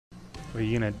Are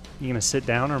you gonna sit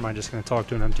down, or am I just gonna talk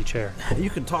to an empty chair? You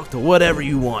can talk to whatever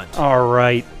you want. All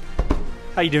right.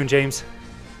 How you doing, James?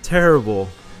 Terrible.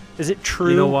 Is it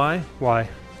true? You know why? Why?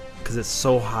 Because it's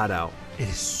so hot out. It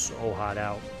is so hot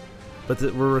out. But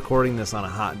we're recording this on a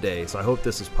hot day, so I hope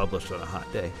this is published on a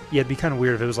hot day. Yeah, it'd be kind of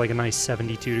weird if it was like a nice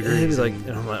 72 degrees.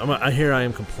 Here I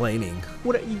am complaining.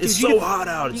 It's so hot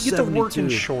out. It's You get to work in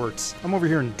 72. shorts. I'm over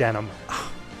here in denim.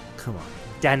 Come on.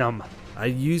 Denim. I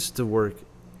used to work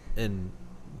in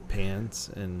pants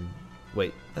and...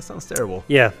 Wait, that sounds terrible.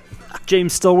 Yeah.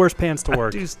 James still wears pants to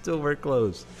work. I do still wear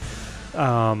clothes.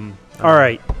 All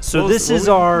right. So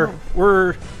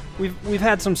we've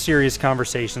had some serious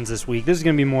conversations this week. This is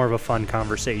going to be more of a fun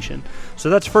conversation. So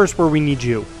that's first where we need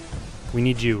you. We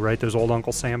need you, right? Those old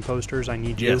Uncle Sam posters. I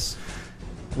need you. Yes.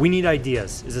 We need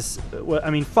ideas. Is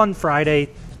this? Fun Friday.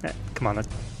 Come on,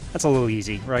 that's a little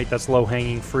easy, right? That's low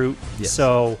hanging fruit. Yes.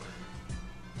 So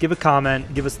give a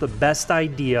comment. Give us the best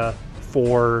idea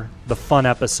for the fun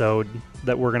episode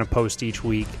that we're going to post each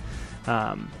week.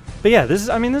 But yeah, this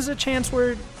is a chance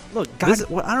where, look, God,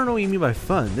 I don't know what you mean by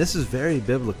fun. This is very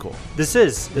biblical. This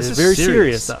is very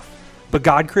serious stuff. But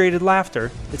God created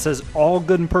laughter. It says all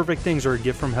good and perfect things are a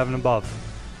gift from heaven above.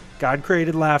 God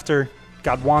created laughter.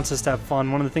 God wants us to have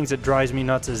fun. One of the things that drives me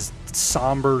nuts is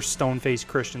somber, stone-faced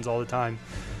Christians all the time.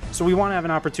 So we want to have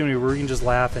an opportunity where we can just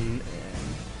laugh and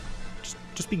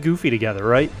just be goofy together,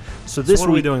 right? So What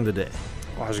are we doing today?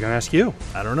 Well, I was going to ask you.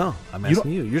 I don't know. I'm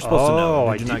asking you. You're supposed to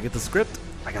know. Did you not get the script?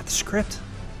 I got the script.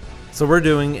 So we're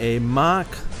doing a mock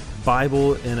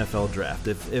Bible NFL draft.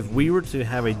 If we were to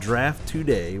have a draft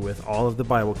today with all of the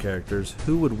Bible characters,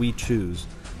 who would we choose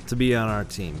to be on our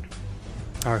team?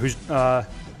 All right,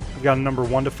 I've got a number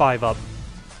 1 to 5 up.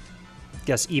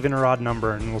 Guess even or odd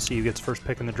number, and we'll see who gets first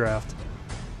pick in the draft.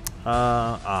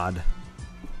 Odd.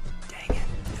 Dang it.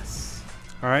 Yes.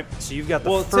 All right, so you've got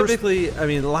the first. Typically,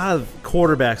 a lot of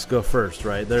quarterbacks go first,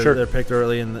 right? They're picked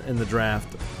early in the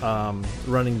draft.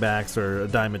 Running backs are a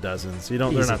dime a dozen, so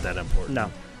they're not that important.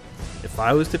 No. If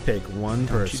I was to pick one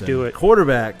person, you do it.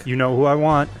 Quarterback. You know who I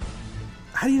want.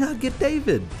 How do you not get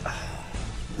David?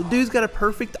 The dude's got a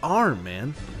perfect arm,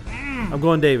 man. I'm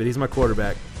going David. He's my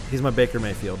quarterback. He's my Baker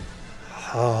Mayfield.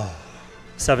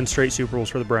 7 straight Super Bowls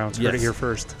for the Browns. Yes. Heard it here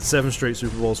first. 7 straight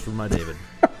Super Bowls for my David.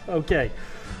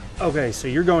 Okay, so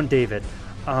you're going David.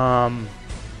 How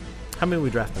many are we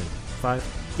drafting?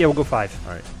 5? Yeah, we'll go 5.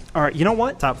 All right, you know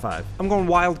what? Top 5. I'm going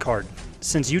wild card.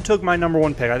 Since you took my number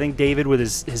 1 pick, I think David with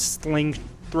his sling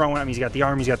throwing, he's got the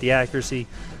arm, he's got the accuracy.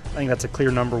 I think that's a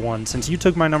clear number 1. Since you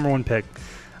took my number 1 pick,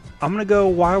 I'm going to go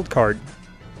wild card.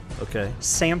 Okay.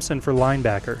 Samson for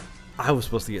linebacker. I was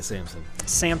supposed to get Samson.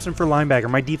 Samson for linebacker.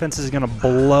 My defense is going to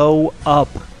blow up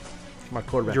My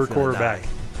quarterback. your quarterback.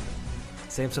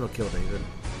 Samson will kill David.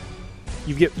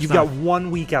 You've got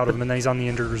 1 week out of him, and then he's on the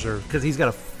injured reserve. Because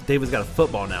David's got a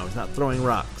football now. He's not throwing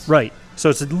rocks. Right. So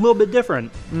it's a little bit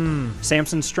different.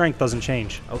 Samson's strength doesn't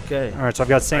change. Okay. All right, so I've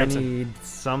got Samson. I need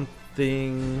some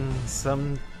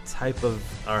type of...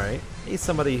 All right. He's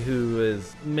somebody who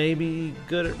is maybe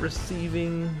good at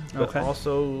receiving, but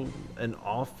also an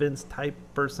offense-type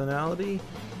personality.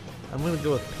 I'm going to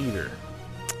go with Peter.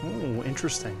 Oh,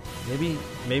 interesting.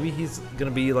 Maybe he's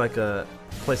going to be like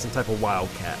play some type of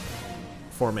wildcat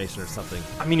formation or something.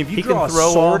 If you he draw can throw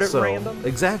a sword also. at random.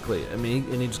 Exactly. And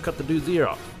he just cut the dude's ear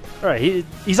off. All right,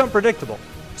 he's unpredictable.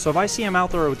 So if I see him out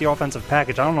there with the offensive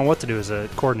package, I don't know what to do as a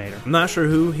coordinator. I'm not sure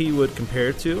who he would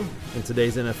compare to in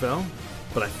today's NFL,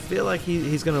 but I feel like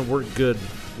he's going to work good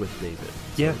with David.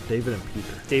 So Yeah. David and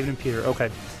Peter. David and Peter,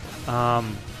 okay.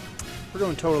 We're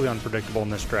going totally unpredictable in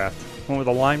this draft. Went with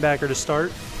a linebacker to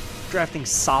start, drafting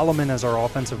Solomon as our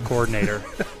offensive coordinator.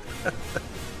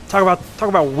 Talk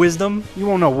about wisdom. You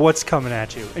won't know what's coming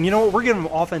at you. And you know what? We're giving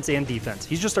him offense and defense.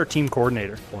 He's just our team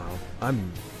coordinator. Wow.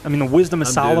 The wisdom of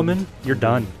I'm Solomon, doomed. you're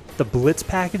done. The blitz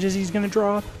packages he's going to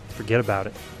draw up, forget about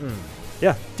it.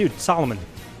 Yeah, dude, Solomon,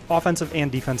 offensive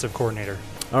and defensive coordinator.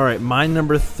 All right, my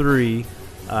number 3,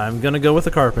 I'm going to go with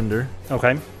a carpenter.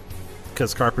 Okay.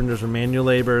 Because carpenters are manual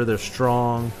labor. They're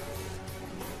strong.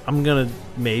 I'm going to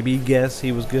maybe guess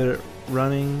he was good at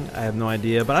running. I have no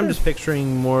idea. But I'm just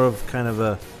picturing more of kind of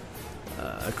a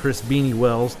Chris Beanie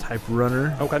Wells type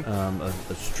runner. Okay. A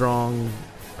strong...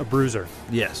 A bruiser.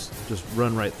 Yes, just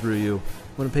run right through you.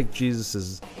 I'm going to pick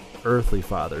Jesus' earthly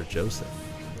father, Joseph.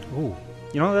 Ooh.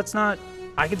 That's not...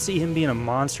 I could see him being a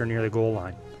monster near the goal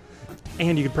line.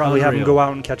 And you could probably have him go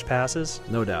out and catch passes.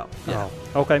 No doubt. Yeah.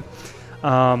 Oh, okay.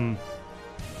 All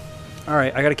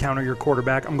right, I got to counter your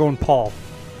quarterback. I'm going Paul.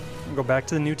 We'll go back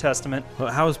to the New Testament. Well,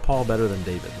 how is Paul better than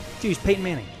David? Dude, he's Peyton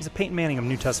Manning. He's a Peyton Manning of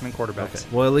New Testament quarterbacks.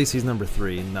 Okay. Well, at least he's number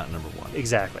 3, not number 1.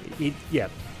 Exactly.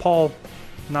 Paul,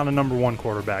 not a number 1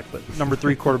 quarterback, but number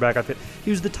 3 quarterback. He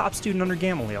was the top student under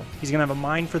Gamaliel. He's going to have a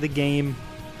mind for the game,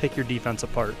 pick your defense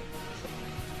apart.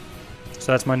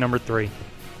 So that's my number 3.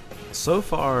 So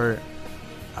far,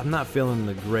 I'm not feeling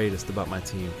the greatest about my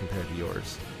team compared to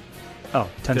yours. Oh,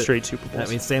 10 straight Super Bowls.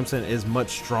 I mean, Samson is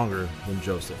much stronger than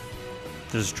Joseph.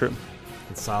 This is true.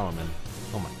 And Solomon.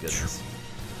 Oh, my goodness.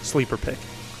 Sleeper pick.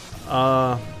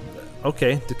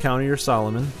 Okay, to counter your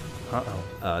Solomon.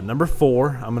 Uh-oh. Number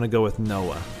 4, I'm going to go with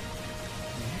Noah.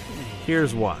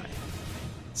 Here's why.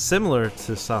 Similar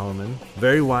to Solomon,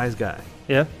 very wise guy.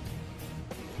 Yeah.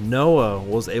 Noah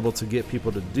was able to get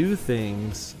people to do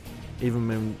things even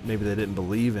when maybe they didn't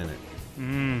believe in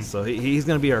it. So he's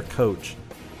going to be our coach.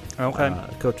 Okay.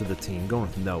 Coach of the team. Going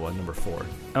with Noah, number 4.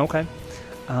 Okay.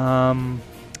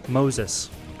 Moses.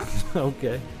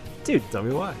 Okay. Dude, Tell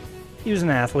me why. he was an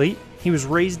athlete. He was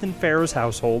raised in Pharaoh's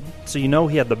household, so you know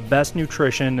he had the best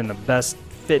nutrition and the best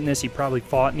fitness. He probably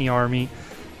fought in the army,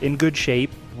 in good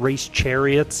shape, raced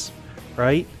chariots,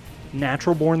 right?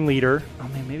 Natural-born leader. Oh,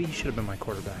 man, maybe he should have been my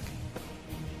quarterback.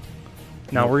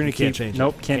 No, Nope, we're going you to can't keep... change it.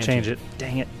 Nope, can't change it.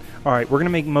 Dang it. All right, we're going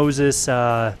to make Moses...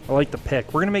 I like the pick.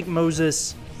 We're going to make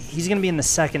Moses... He's going to be in the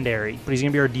secondary, but he's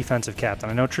going to be our defensive captain.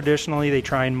 I know traditionally they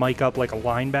try and mic up like a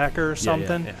linebacker or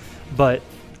something, Yeah. but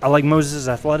I like Moses'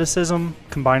 athleticism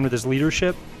combined with his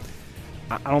leadership.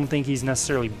 I don't think he's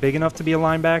necessarily big enough to be a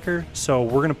linebacker, so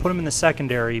we're going to put him in the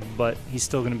secondary, but he's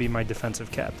still going to be my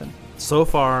defensive captain. So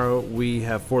far, we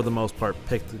have, for the most part,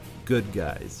 picked good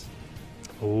guys.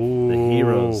 Ooh. The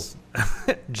heroes.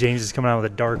 James is coming out with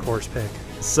a dark horse pick.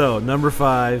 So, number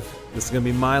 5, this is going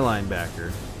to be my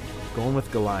linebacker. Going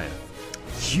with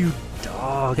Goliath. You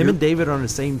dog. Him and David are on the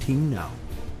same team now.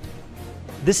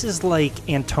 This is like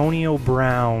Antonio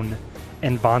Brown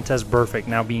and Vontaze Burfict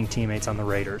now being teammates on the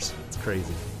Raiders. It's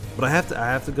crazy. But I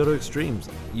have to go to extremes.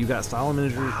 You got Solomon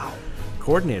as your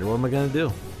coordinator. What am I going to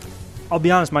do? I'll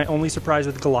be honest, my only surprise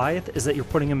with Goliath is that you're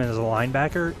putting him in as a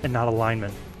linebacker and not a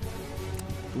lineman.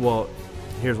 Well,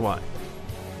 here's why.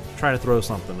 Try to throw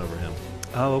something over him.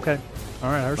 Oh, okay. All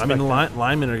right, I respect I mean, the that.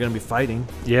 linemen are going to be fighting,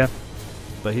 Yeah.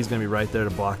 but he's going to be right there to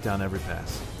block down every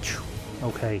pass.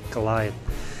 Okay, Goliath.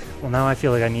 Well, now I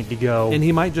feel like I need to go. And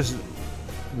he might just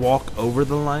walk over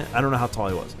the line. I don't know how tall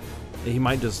he was. He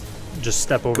might just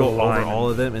step over go the line. over all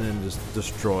of them and then just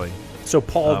destroy. So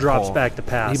Paul drops Paul. back to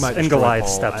pass, He might and destroy Goliath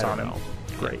Paul. steps I on don't him.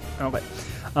 know. Great. Okay.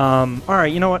 All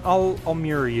right. You know what? I'll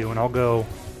mirror you, and I'll go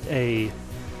a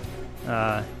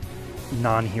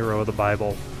non-hero of the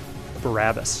Bible,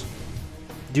 Barabbas.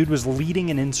 Dude was leading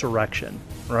an insurrection,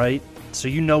 right? So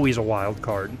you know he's a wild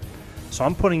card. So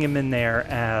I'm putting him in there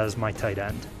as my tight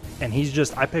end, and he's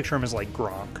just, I picture him as like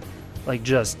Gronk, like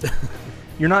just.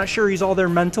 You're not sure he's all there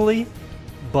mentally,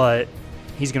 but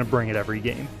he's gonna bring it every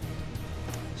game.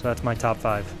 So that's my top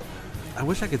 5. I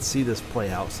wish I could see this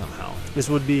play out somehow. This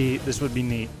would be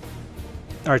neat.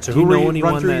 All right, so Do you who know run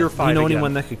anyone through that, your do 5 you know again.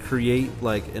 anyone that could create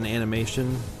like an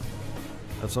animation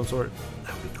of some sort?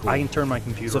 That would be cool. I can turn my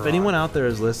computer So if on. anyone out there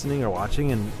is listening or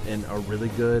watching and are really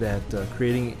good at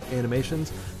creating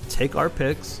animations, take our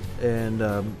picks and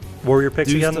Warrior picks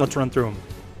do again, stuff- let's run through them.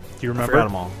 Do you remember? forgot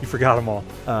 'em all. You forgot them all.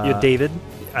 You had David,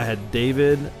 I had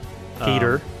David,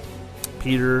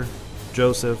 Peter,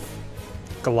 Joseph,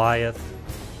 Goliath,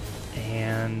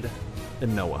 and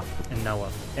Noah. Noah.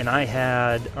 And I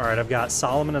had, all right, I've got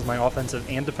Solomon as my offensive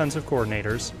and defensive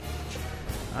coordinators.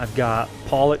 I've got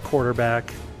Paul at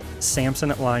quarterback,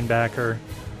 Samson at linebacker,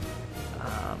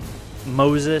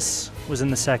 Moses was in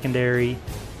the secondary,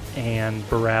 and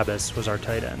Barabbas was our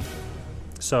tight end.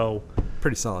 So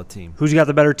Pretty solid team. who's got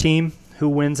the better team? Who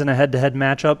wins in a head-to-head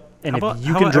matchup? And How if about-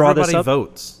 you how can about draw this everybody up,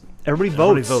 votes. everybody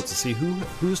Everybody votes. votes to see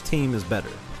whose team is better.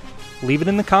 Leave it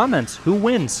in the comments. Who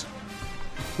wins?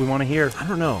 We want to hear. I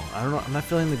don't know. I'm not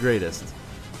feeling the greatest.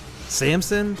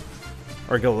 Samson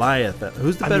or Goliath?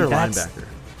 Who's the I better mean, that's- linebacker?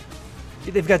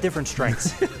 They've got different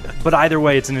strengths. But either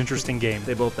way, it's an interesting game.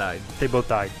 They both died. They both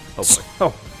died. Oh boy.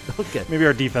 Oh, Okay. maybe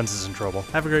our defense is in trouble.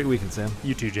 Have a great weekend, Sam.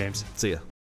 You too, James. See ya.